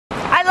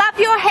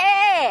your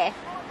hair?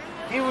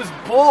 He was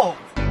bald.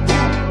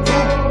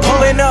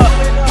 Pulling up,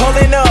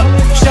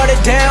 shut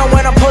it down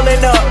when I'm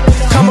pulling up.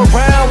 Come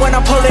around when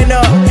I'm pulling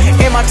up.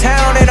 In my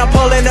town and I'm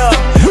pulling up.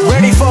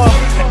 Ready for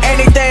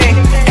anything,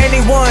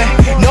 anyone.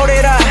 Know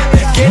that I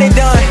get it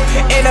done.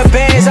 In the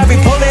bands, I be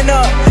pulling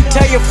up.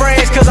 Tell your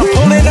friends, cause I'm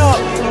pulling up.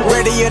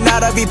 Ready or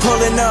not, I be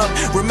pulling up.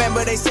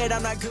 Remember they said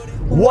I'm not good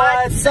at...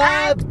 What's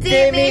up,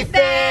 Dimmy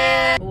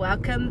fam?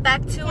 Welcome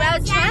back to our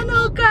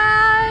channel,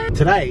 guys.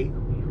 Today,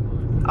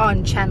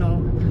 on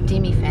channel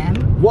Dimmy Fam,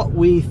 what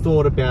we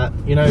thought about,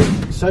 you know,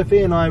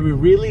 Sophie and I, we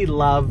really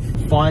love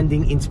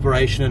finding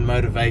inspiration and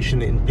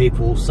motivation in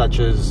people such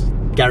as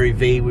Gary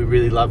V. We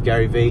really love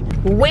Gary V.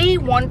 We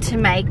want to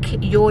make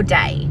your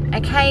day,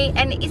 okay?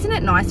 And isn't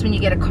it nice when you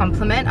get a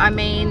compliment? I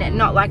mean,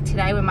 not like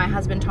today when my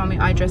husband told me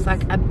I dress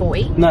like a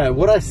boy. No,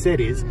 what I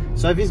said is,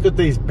 Sophie's got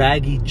these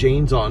baggy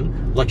jeans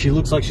on, like she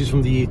looks like she's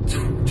from the year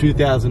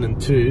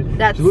 2002.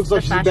 She looks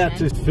like she's about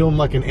to film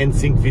like an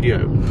NSYNC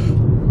video.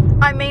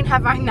 I mean,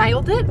 have I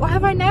nailed it or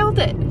have I nailed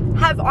it?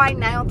 Have I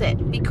nailed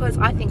it? Because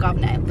I think I've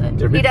nailed it.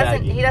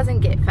 He doesn't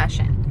get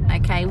fashion.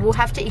 Okay, we'll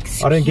have to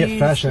excuse I don't get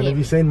fashion. him. Have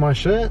you seen my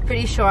shirt?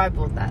 Pretty sure I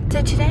bought that.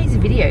 So today's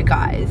video,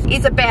 guys,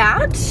 is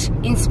about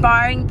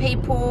inspiring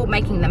people,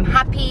 making them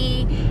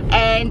happy,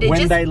 and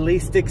when they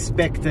least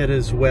expect it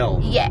as well.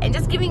 Yeah, and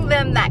just giving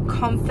them that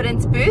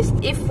confidence boost.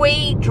 If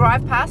we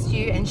drive past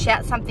you and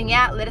shout something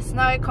out, let us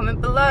know. Comment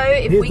below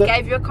if we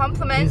gave you a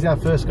compliment. Here's our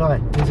first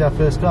guy.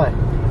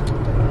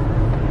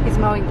 He's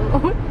mowing the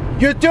lawn.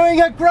 You're doing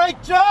a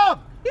great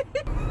job!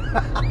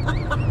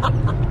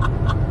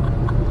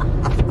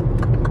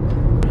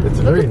 It's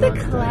a very nice day. Look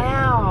at the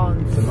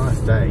clouds. It's a nice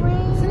day.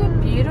 Isn't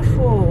it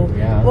beautiful?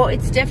 Yeah. Well,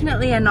 it's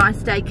definitely a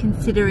nice day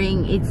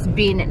considering it's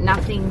been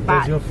nothing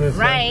but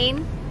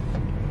rain.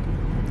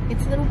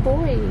 It's a little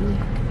boy.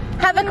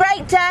 Have a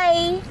great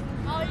day.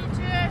 Oh, you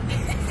too.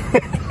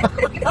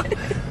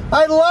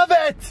 I love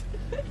it.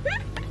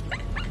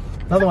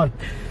 Another one.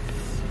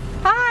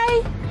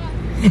 Hi.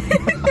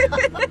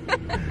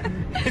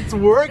 It's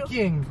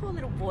working. Poor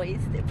little boys.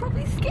 They're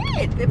probably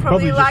scared. They're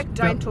probably like,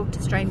 don't talk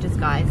to strangers,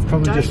 guys.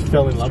 Probably just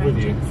fell in love with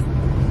you.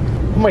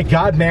 Oh my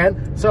god,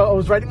 man. So I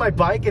was riding my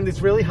bike and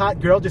this really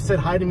hot girl just said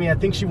hi to me. I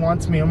think she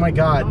wants me. Oh my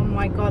god. Oh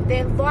my god.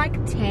 They're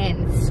like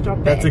 10. Stop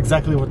it. That's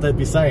exactly what they'd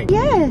be saying.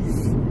 Yes.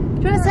 Do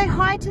you want to say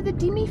hi to the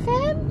Dimmy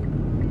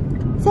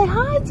fam? Say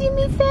hi,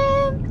 Dimmy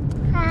fam.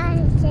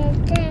 Hi,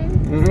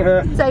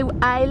 Jason. Say,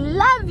 I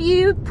love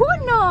you,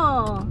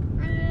 Puno.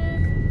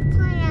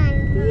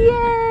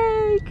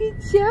 Yay, good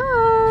job.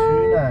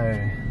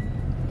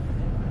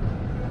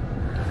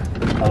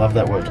 I love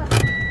that word.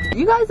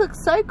 You guys look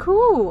so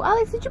cool.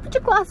 Alex, did you put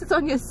your glasses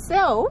on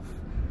yourself?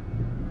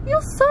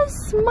 You're so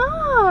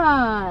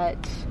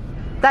smart.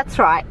 That's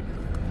right.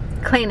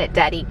 Clean it,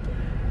 Daddy.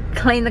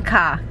 Clean the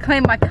car.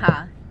 Clean my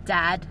car.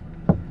 Dad,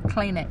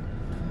 clean it.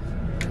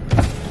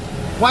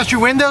 Wash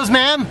your windows,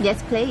 ma'am.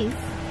 Yes, please.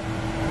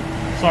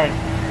 Sorry.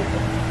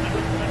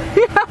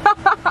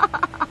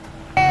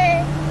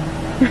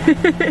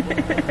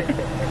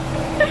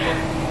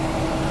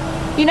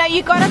 You know,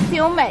 you gotta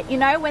film it. You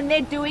know, when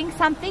they're doing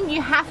something,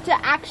 you have to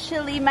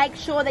actually make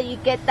sure that you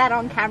get that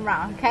on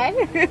camera, okay?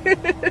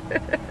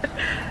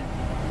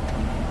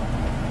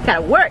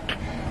 Gotta work.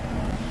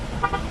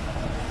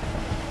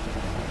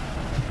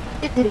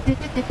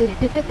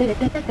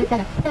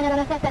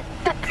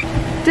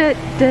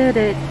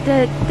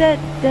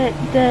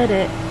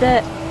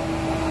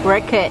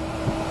 Work it.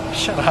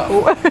 Shut up.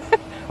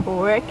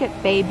 Work it,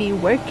 baby,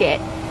 work it.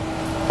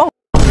 Oh.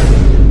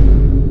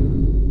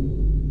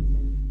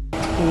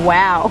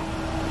 Wow.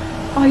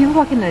 Oh, you look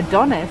like an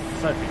Adonis.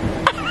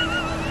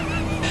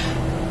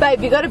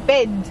 Babe, you gotta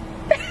bend.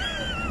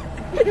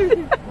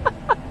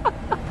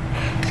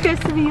 Stress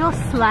to me, you're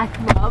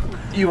slack, love.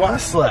 You are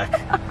slack.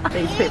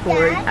 These people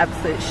were in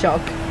absolute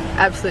shock.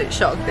 Absolute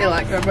shock. They're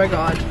like, oh my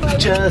god.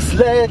 Just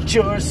let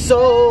your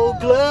soul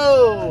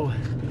glow.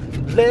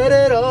 Let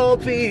it all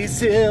be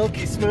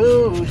silky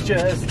smooth.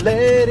 Just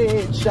let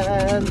it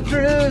shine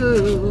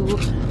through.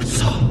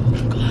 Soul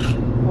glow.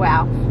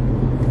 Wow.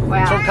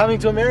 Wow. From Coming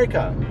to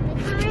America.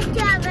 Coming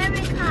to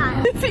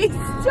America.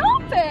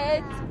 Stop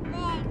it.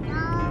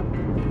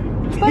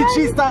 Did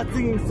she start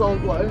singing Soul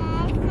Glow?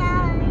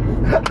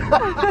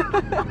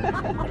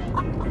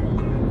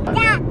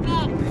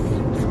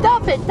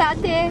 Stop it. Stop it,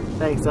 Tate.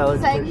 Thanks,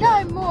 Alex. Say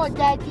no more,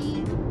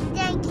 Daddy.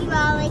 Thank you,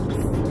 Alex.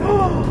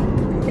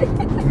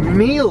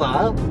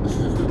 Mila,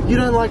 you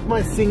don't like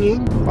my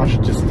singing? I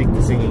should just stick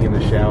to singing in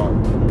the shower.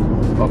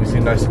 Obviously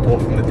no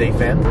support from the D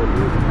fam.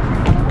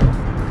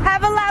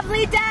 Have a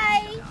lovely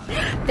day.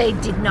 They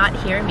did not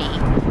hear me.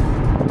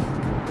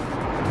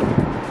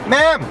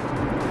 Ma'am,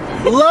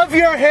 love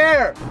your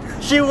hair.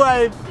 She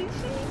waved.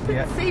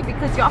 Yeah. See,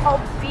 because your whole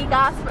big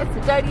ass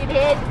Macedonian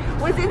head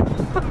was in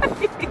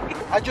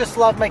I just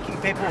love making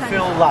people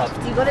feel loved.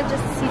 You gotta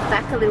just sit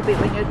back a little bit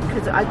when you're,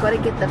 because I gotta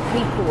get the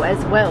people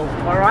as well,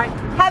 alright?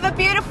 Have a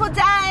beautiful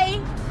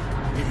day!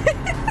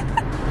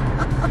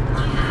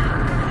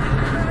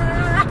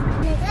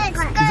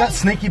 Is that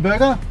Sneaky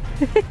Burger?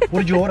 What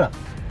did you order?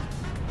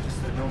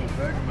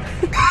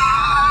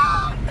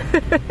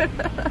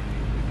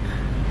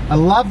 I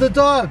love the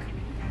dog.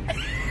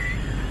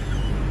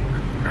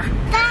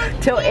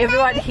 Tell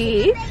everyone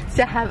here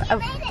to have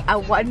a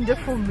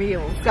wonderful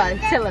meal. Guys,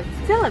 tell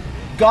them.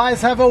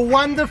 Guys, have a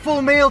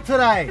wonderful meal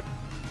today.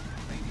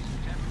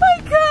 I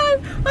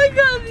can't,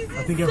 this is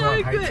I think so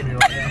everyone hates good. me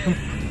right now.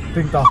 I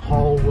think the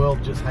whole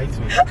world just hates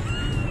me.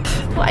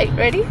 Wait,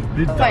 ready?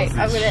 Who does Wait,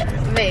 this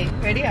shit?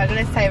 ready? I'm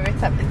gonna say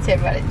something to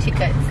everyone at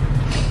Chico's.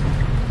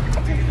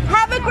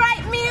 Have a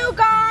great meal,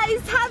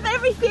 guys! Have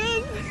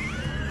everything!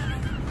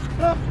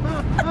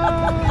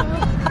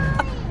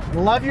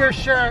 Love your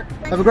shirt.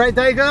 Have a great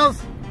day,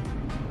 girls.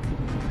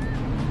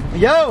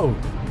 Yo!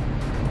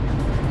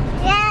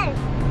 Yes.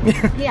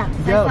 Yeah,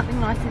 say Yo. something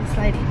nice to this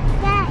lady.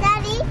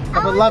 Daddy.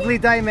 Have a lovely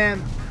day,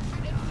 man.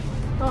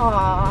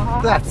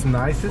 Aww. That's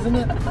nice, isn't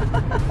it?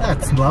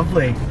 That's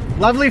lovely.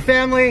 Lovely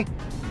family.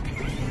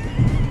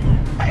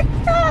 I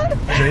can't.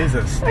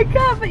 Jesus. I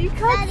can't, but you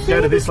can't see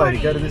Go to this lady,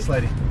 anybody. go to this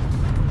lady.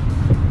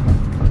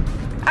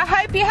 I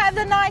hope you have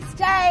a nice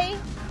day.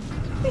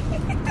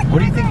 What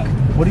do you think?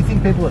 What do you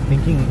think people are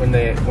thinking when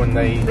they?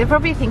 They're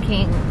probably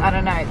thinking, I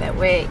don't know, that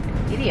we're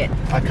idiots.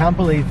 I can't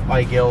believe I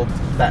yelled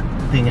that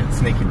thing at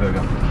Sneaky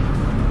Burger.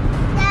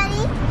 Daddy,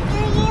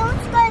 you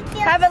supposed to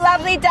Have a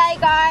lovely day,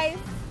 guys.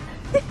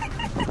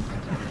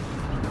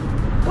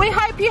 We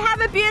hope you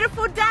have a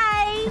beautiful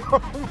day.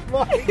 Oh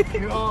my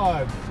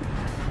god!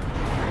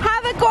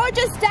 Have a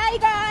gorgeous day,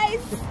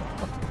 guys.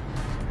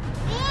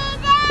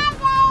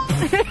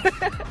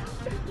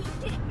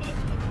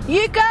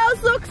 You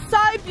girls look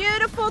so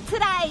beautiful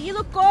today. You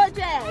look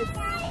gorgeous.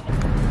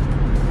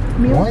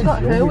 Why is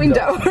Got your her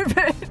window window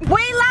open.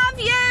 We love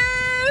you.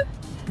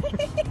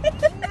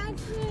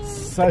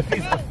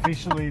 Sophie's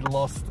officially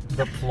lost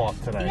the plot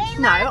today.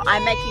 No,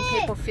 I'm making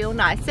people feel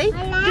nice. See?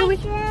 I like Do we?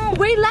 you.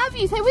 We love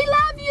you. Say we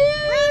love you.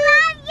 We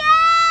love you.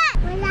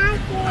 We love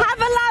you. Have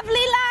a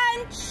lovely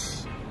lunch.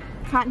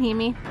 Can't hear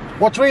me.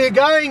 Watch where you're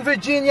going,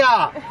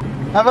 Virginia.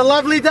 Have a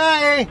lovely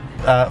day.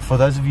 For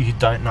those of you who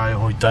don't know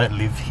or who don't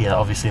live here,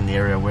 obviously in the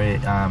area, we're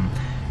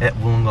at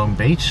Wollongong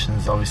Beach. And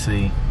there's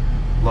obviously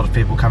a lot of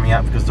people coming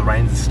out because the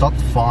rain has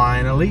stopped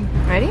finally.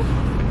 Ready?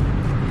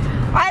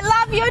 I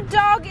love your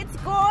dog. It's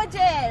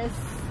gorgeous.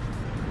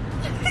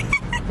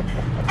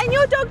 And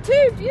your dog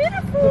too.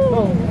 Beautiful.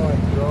 Oh my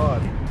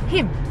god.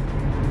 Him.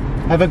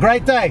 Have a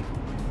great day.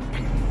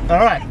 All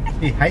right.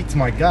 He hates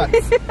my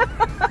guts.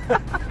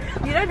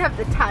 You don't have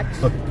the touch.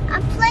 Look,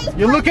 Please.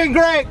 you're looking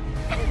great.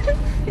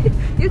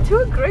 You're too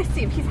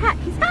aggressive. His hat.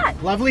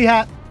 Lovely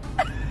hat.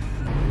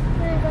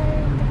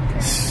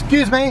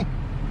 Excuse me.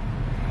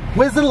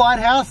 Where's the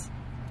lighthouse?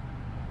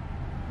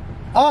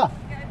 Oh.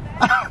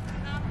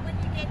 When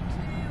you get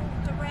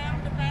to the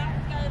roundabout,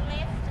 go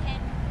left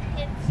and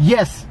head.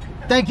 Yes.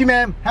 Thank you,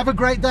 ma'am. Have a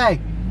great day.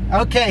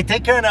 Okay,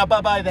 take care now.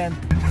 Bye-bye then.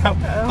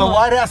 The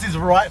lighthouse is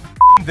right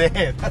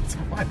there. That's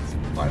why it's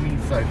funny,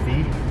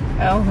 Sophie.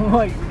 Oh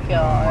my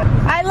god.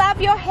 I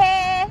love your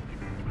hair.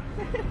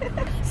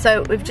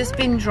 So we've just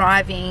been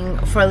driving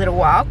for a little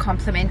while,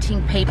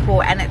 complimenting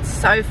people, and it's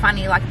so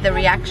funny, like the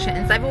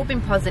reactions, they've all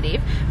been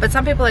positive, but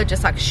some people are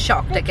just like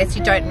shocked. I guess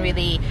you don't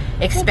really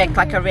expect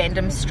like a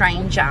random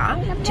stranger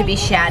to be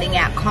shouting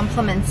out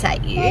compliments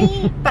at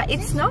you, but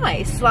it's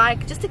nice.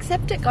 Like, just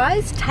accept it,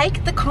 guys.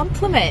 Take the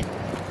compliment.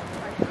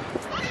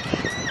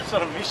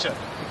 Sort of mission.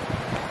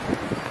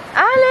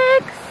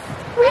 Alex,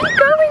 where are you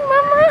going,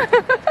 Mama?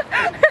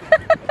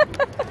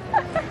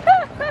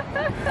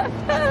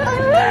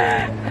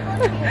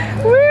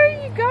 Where are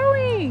you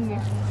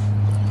going?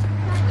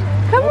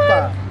 Come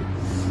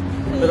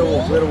on. Let her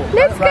walk, let her walk.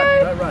 Let's Don't run,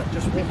 go. Don't run,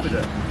 just walk with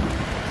her.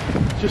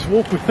 Just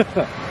walk with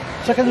her.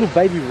 It's like a little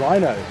baby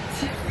rhino.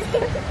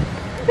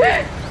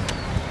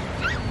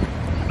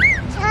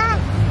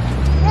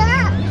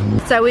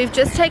 So we've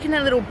just taken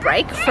a little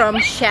break from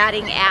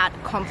shouting out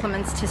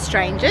compliments to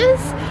strangers.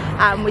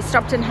 We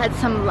stopped and had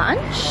some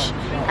lunch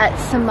at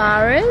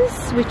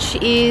Samara's, which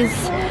is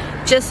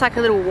just like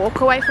a little walk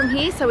away from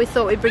here. So we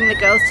thought we'd bring the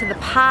girls to the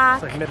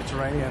park. It's like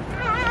Mediterranean.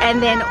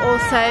 And then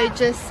also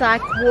just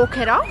like walk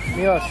it off.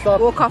 Yeah,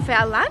 stop. Walk off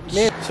our lunch.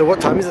 So what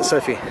time is it,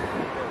 Sophie?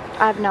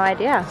 I have no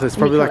idea. So it's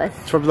probably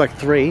like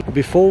 3.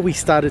 Before we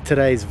started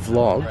today's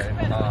vlog,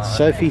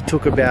 Sophie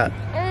took about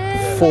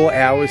 4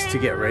 hours to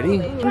get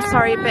ready. I'm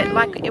sorry, but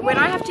like when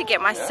I have to get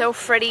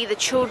myself ready, the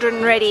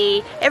children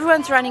ready,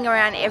 everyone's running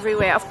around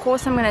everywhere, of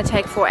course I'm going to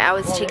take 4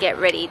 hours to get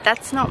ready.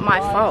 That's not my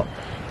fault.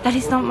 That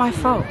is not my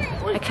fault,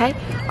 okay?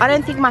 I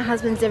don't think my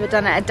husband's ever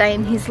done it a day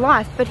in his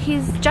life, but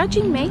he's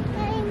judging me.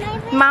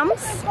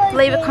 Mums,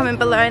 leave a comment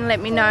below and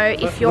let me know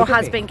if your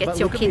husband gets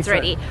your kids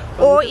ready,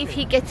 or if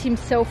he gets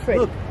himself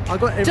ready. Look, I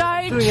got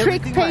Don't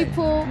trick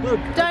people.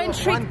 Don't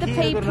trick the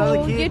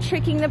people. You're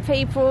tricking the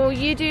people.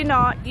 You do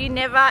not. You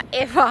never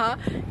ever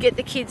get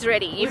the kids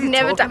ready. You've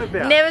never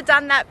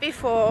done that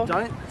before.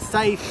 Don't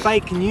say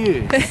fake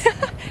news.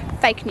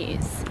 Fake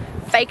news.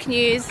 Fake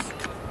news.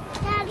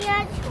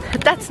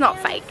 That's not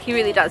fake. He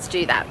really does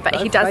do that, but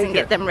he doesn't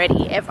get them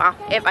ready ever.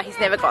 Ever. He's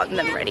never gotten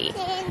them ready.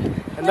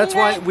 And that's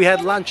why we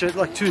had lunch at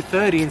like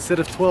 2:30 instead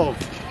of 12.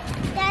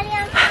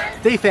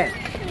 Defend.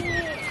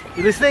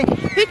 You listening?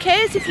 Who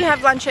cares if you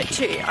have lunch at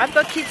 2? I've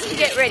got kids to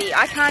get ready.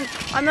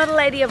 I'm not a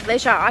lady of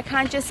leisure. I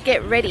can't just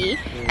get ready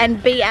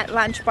and be at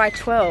lunch by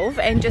 12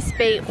 and just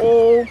be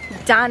all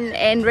done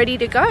and ready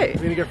to go. You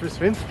gonna go for a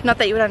swim? Not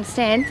that you would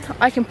understand.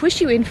 I can push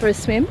you in for a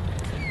swim.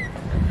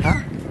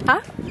 Huh?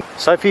 Huh?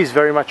 Sophie's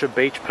very much a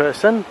beach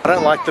person. I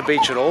don't like the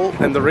beach at all,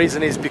 and the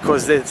reason is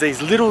because there's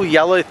these little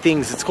yellow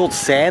things, it's called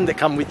sand, that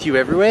come with you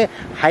everywhere.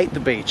 Hate the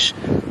beach.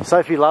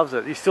 Sophie loves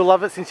it. You still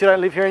love it since you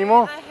don't live here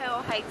anymore? Who the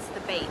hell hates the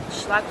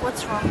beach? Like,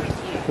 what's wrong with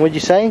you? What'd you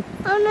say?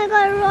 I'm not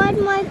gonna ride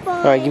my bike.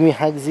 Alright, give me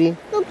hugs here.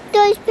 Look,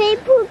 those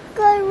people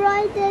go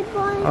ride their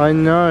bike. I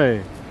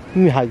know.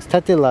 Give me hugs.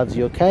 Tate loves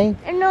you, okay?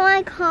 No,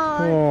 I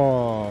can't.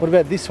 Oh. What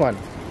about this one?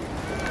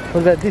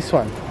 What about this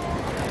one?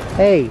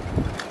 Hey.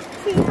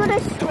 She's got a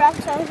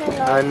scratch on her nose.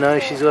 I know,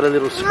 she's got a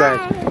little scratch.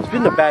 She's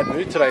been in a bad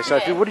mood today,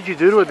 Sophie. What did you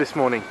do to her this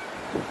morning?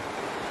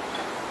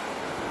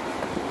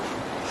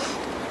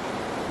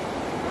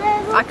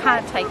 I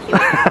can't take you.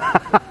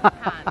 I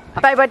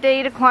can't. Babe, I dare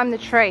you to climb the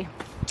tree.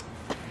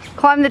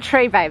 Climb the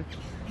tree, babe.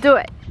 Do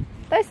it.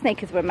 Those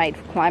sneakers were made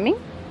for climbing.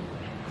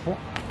 What?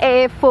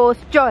 Air Force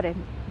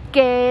Jordan.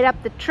 Get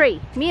up the tree.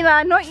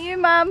 Mila, not you,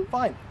 Mum.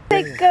 Fine.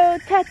 Go,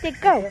 Tate,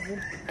 go.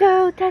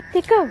 Go,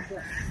 Tate, go.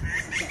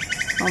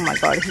 Oh my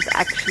god, he's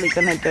actually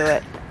gonna do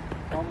it.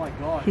 Oh my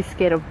god. He's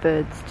scared of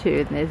birds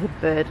too, and there's a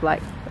bird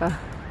like, oh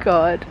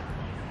god.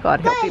 God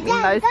help him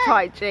in those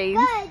tight jeans.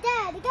 Go,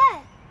 Daddy,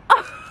 go.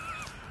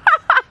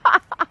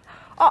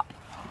 Oh.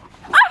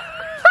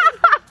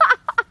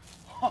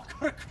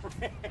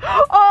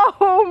 Oh,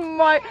 Oh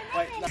my.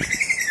 wait, no.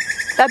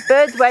 That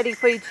bird's waiting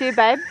for you too,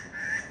 babe.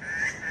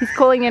 He's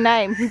calling your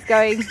name. He's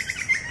going,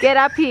 get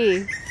up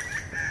here.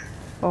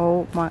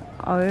 Oh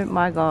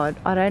my god.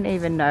 I don't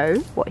even know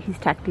what his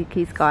tactic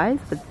is, guys,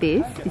 but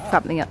this is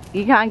something else.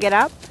 You can't get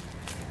up?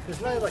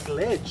 There's no like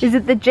ledge. Is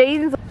it the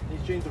jeans?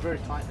 These jeans are very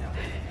tight now.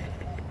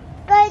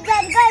 Go,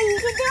 Daddy, go. You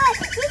can do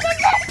it. You can do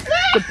it.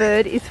 Yeah. The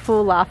bird is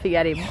full laughing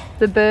at him.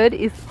 The bird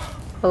is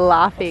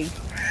laughing.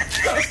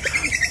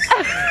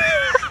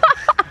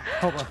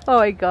 Oh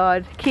my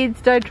god.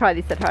 Kids, don't try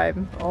this at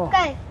home. Oh,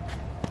 Go.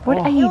 What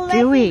Oh. are you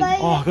doing? oh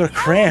I've got a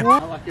cramp. I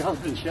like your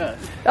husband's shirt.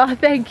 Oh,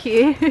 thank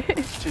you.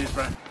 Cheers,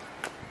 bro.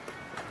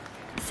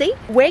 See,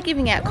 we're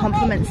giving out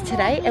compliments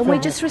today and we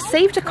just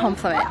received a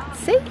compliment.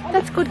 See,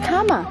 that's good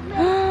karma.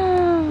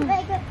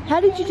 How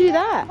did you do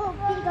that?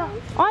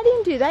 I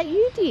didn't do that,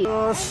 you did.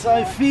 Oh,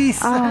 Sophie,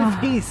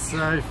 Sophie,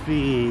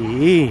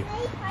 Sophie.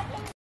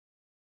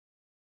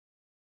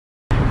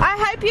 I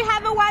hope you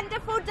have a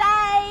wonderful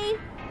day.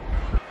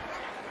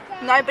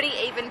 Nobody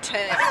even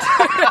turned.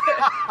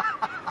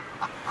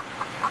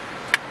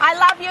 I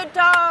love your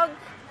dog.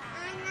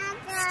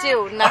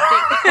 Still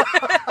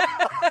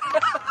nothing.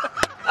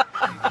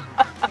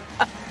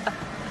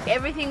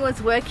 Everything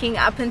was working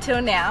up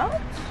until now.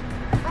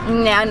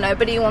 Now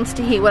nobody wants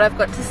to hear what I've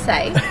got to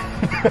say.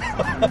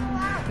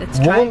 Let's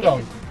try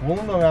again.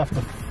 Wollongong after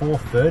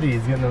 4:30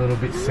 is getting a little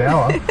bit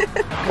sour.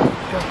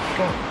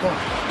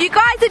 You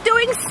guys are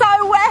doing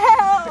so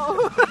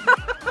well.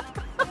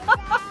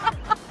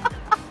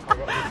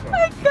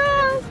 I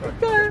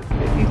can't.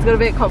 He's got a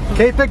bit of confidence.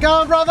 Keep it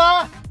going,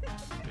 brother.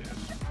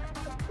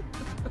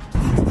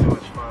 This is too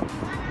much fun.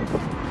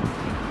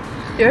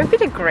 You're a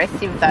bit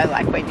aggressive though,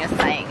 like when you're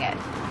saying it.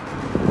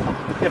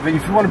 Yeah, but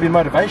if you want to be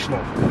motivational,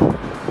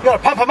 you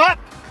gotta pump them up.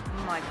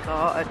 Oh my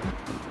god.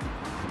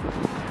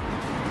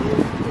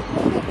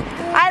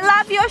 I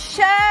love your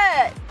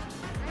shirt.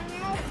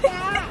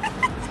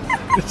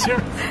 Did you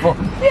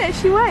respond? Yeah,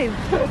 she waved.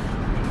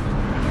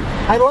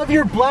 I love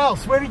your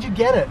blouse. Where did you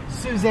get it?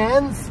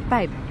 Suzanne's?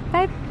 Babe,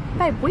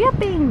 we are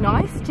being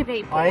nice to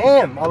people. I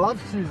am. I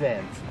love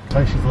Suzanne's.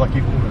 Oh, she's a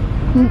lucky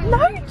woman.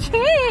 No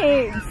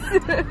chance.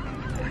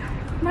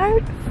 No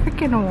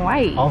freaking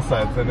way. I'll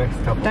say it the next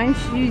couple. Don't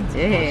you She's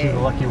dare. a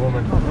lucky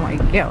woman. Oh my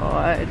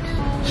god.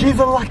 She's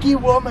a lucky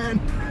woman.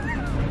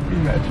 Can you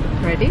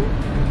imagine? Ready?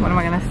 What am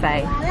I going to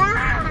say?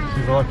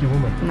 She's a lucky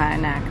woman. No, I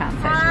can't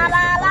say this.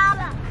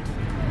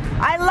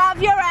 I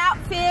love your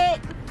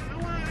outfit.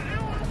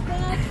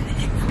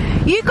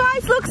 You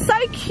guys look so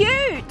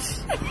cute.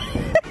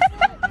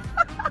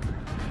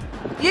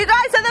 You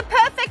guys are the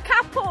perfect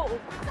couple.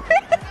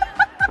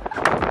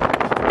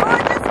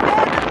 Gorgeous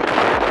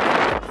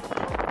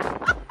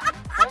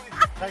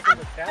Taking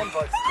the town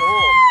by storm.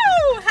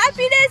 Woo!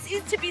 Happiness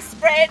is to be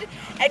spread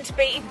and to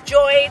be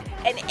enjoyed,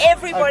 and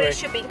everybody Agree.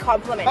 should be I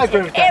complimented.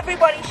 agree with that.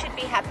 Everybody should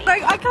be happy.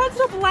 I can't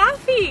stop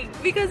laughing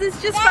because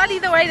it's just funny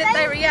the way that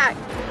they react.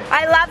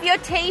 I love your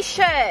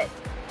t-shirt.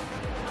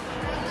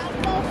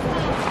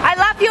 I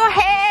love your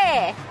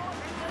hair.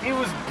 He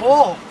was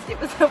bald. It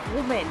was a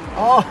woman.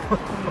 Oh.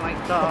 Oh my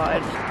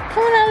god.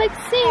 Come on, Alex,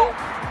 sing.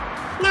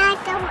 No, I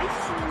don't want to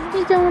see.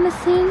 You don't want to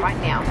sing? Right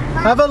now.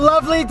 Have a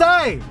lovely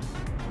day.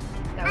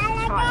 That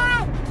was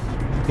tired.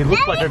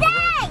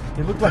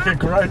 He looked like a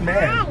grown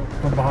man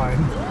from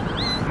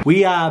behind.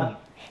 We are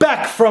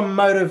back from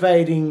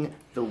motivating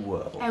the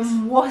world.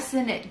 And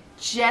wasn't it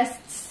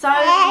just so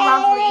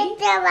lovely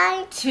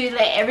to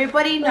let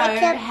everybody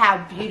know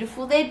how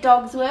beautiful their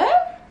dogs were.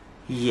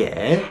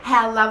 Yeah.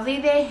 How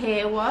lovely their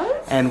hair was.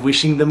 And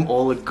wishing them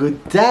all a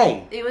good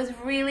day. It was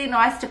really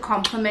nice to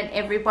compliment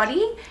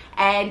everybody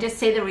and just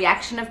see the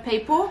reaction of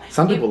people.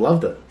 Some people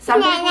loved it.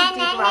 Some people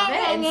did love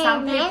it, and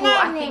some people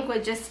I think were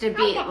just a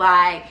bit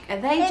like, are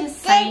they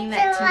just saying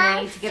that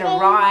to me to get a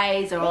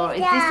rise, or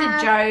is this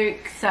a joke?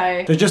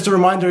 So just a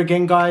reminder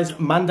again, guys,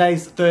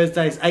 Mondays,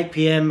 Thursdays, 8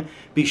 p.m.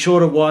 Be sure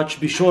to watch,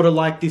 be sure to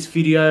like this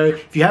video.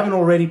 If you haven't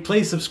already,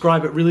 please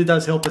subscribe. It really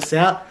does help us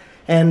out.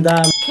 And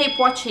keep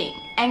watching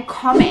and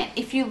comment.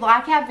 If you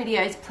like our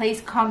videos,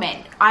 please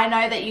comment. I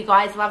know that you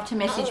guys love to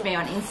message me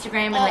on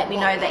Instagram and let me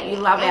know that you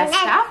love our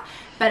stuff,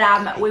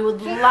 but we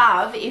would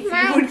love if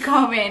you would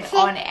comment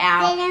on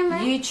our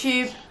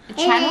YouTube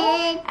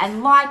channel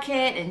and like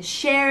it and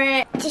share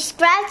it.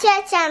 Subscribe to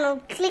our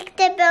channel, click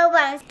the bell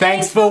button.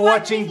 thanks for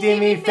watching,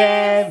 Dimmy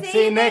fam.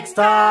 See you next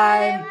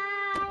time.